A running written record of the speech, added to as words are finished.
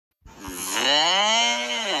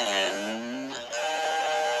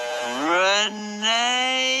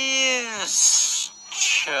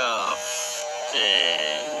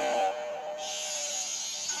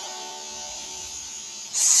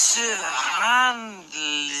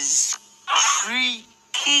handles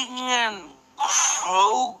creaking and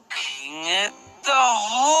croaking at the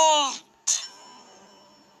halt.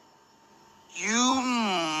 You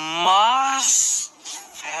must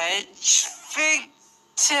fetch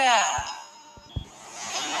Victor.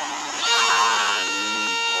 And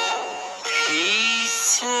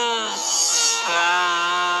Peter,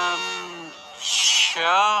 Sam,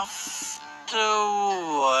 chuffed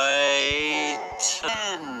away to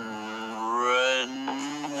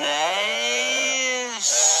Rheneas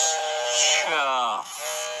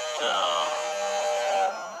chuffed up.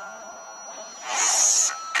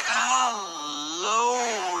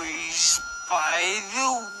 Sculloys by the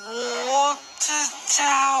water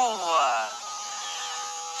tower.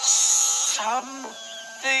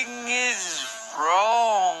 Something is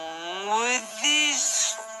wrong with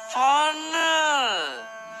this funnel.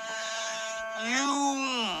 You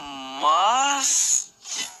must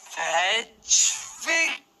fetch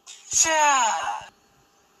Victor.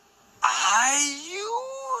 Are you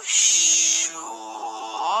sure?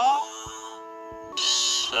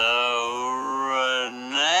 So Rheneas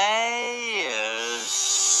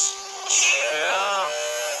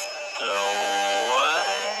chuffed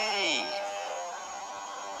away,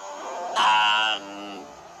 and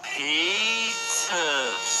Peter,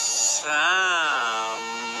 Sam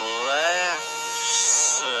left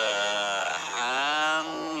the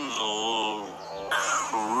handle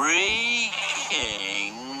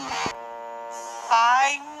creaking.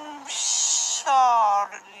 I'm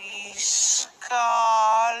sorry, Sculloy.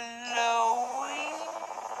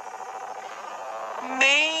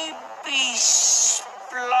 Maybe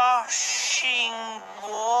splashing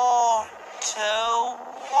water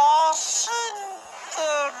wasn't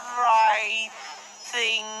the right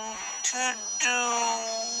thing to do.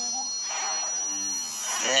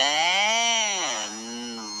 Then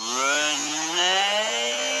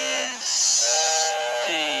Rheneas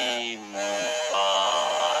steamed by.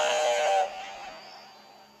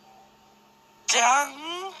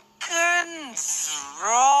 Duncan's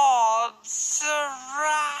rods are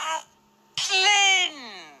rattling.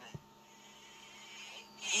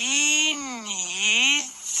 He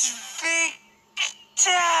needs Victor.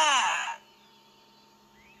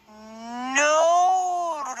 No,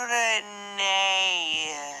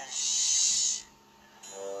 Rheneas.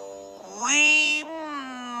 We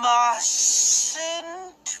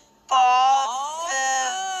mustn't bother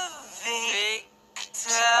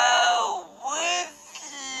Victor with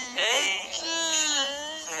little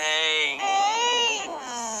things.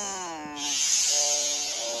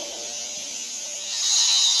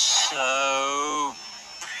 So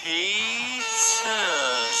Peter,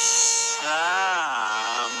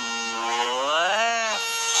 Sam left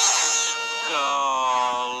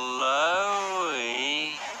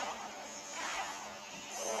Sculloy,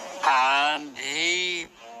 and he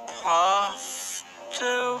puffed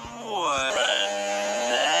away.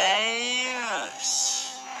 Rheneas.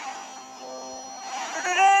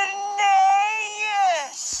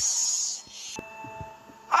 Rheneas!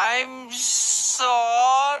 I'm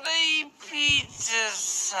sorry, Peter,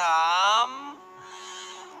 Sam,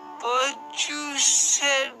 but you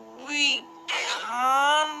said we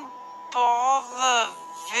can't bother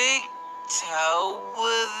Victor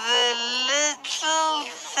with the little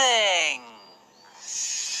things.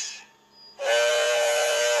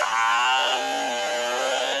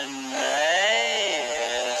 And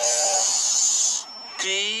Rheneas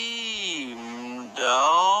steamed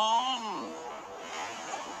on.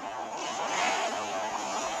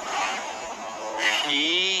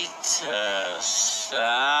 Peter,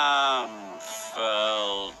 Sam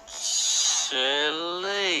felt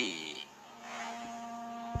silly,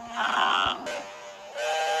 and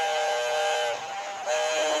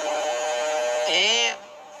it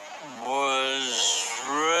was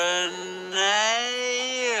Rheneas.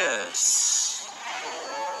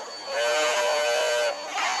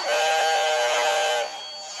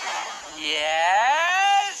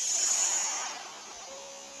 Yes?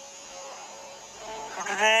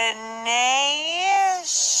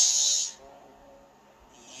 Rheneas,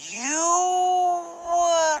 you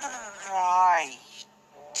were right.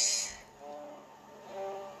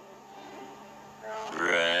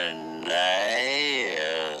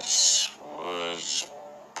 Rheneas was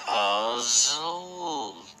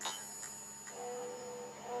puzzled.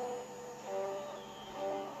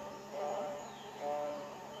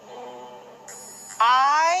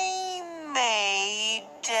 I made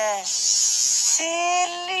a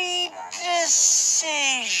silly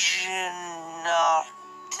decision not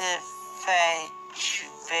to fetch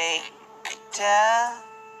Victor.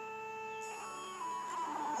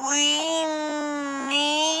 We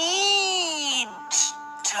need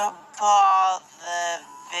to bother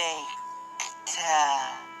Victor.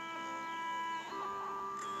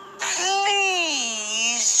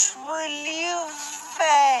 Please, will you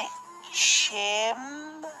fetch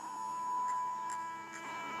him?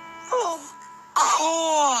 Of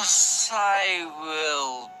course I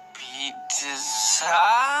will, Peter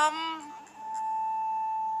Sam.